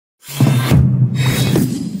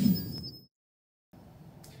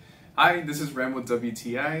Hi, this is Rem with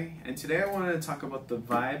WTI, and today I wanted to talk about the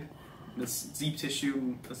VYBE, this deep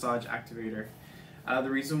tissue massage activator. The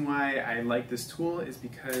reason why I like this tool is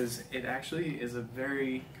because it actually is a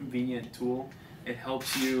very convenient tool. It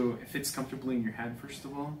helps you, it fits comfortably in your hand first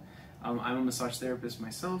of all. I'm a massage therapist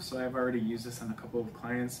myself, so I've already used this on a couple of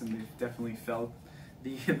clients and they've definitely felt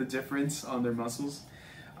the difference on their muscles.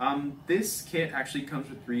 This kit actually comes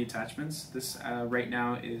with 3 attachments. This right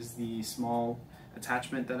now is the small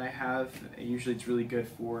attachment that I have. Usually it's really good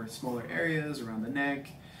for smaller areas around the neck.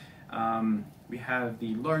 We have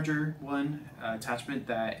the larger one attachment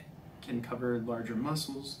that can cover larger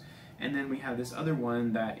muscles, and then we have this other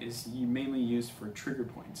one that is mainly used for trigger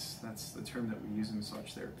points. That's the term that we use in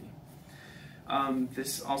massage therapy.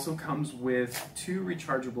 This also comes with 2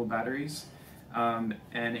 rechargeable batteries, and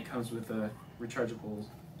it comes with a rechargeable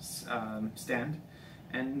stand,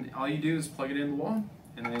 and all you do is plug it in the wall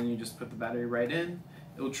and then you just put the battery right in.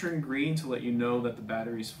 It will turn green to let you know that the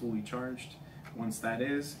battery is fully charged. Once that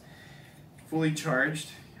is fully charged,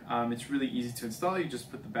 it's really easy to install. You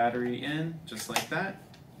just put the battery in just like that,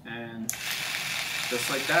 and just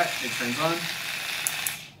like that it turns on.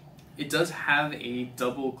 It does have a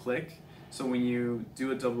double click, so when you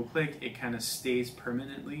do a double click it kind of stays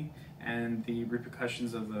permanently, and the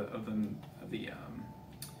repercussions of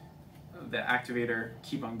the activator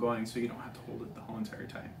keep on going, so you don't have to hold it the whole entire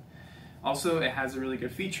time. Also, it has a really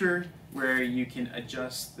good feature where you can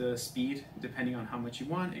adjust the speed depending on how much you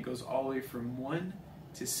want. It goes all the way from 1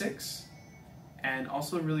 to 6. And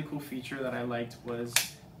also a really cool feature that I liked was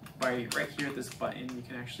right here at this button, you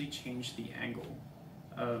can actually change the angle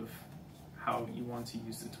of how you want to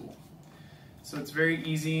use the tool. So it's very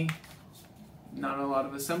easy, not a lot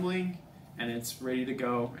of assembling, and it's ready to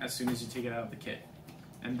go as soon as you take it out of the kit.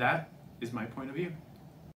 And that is my point of view.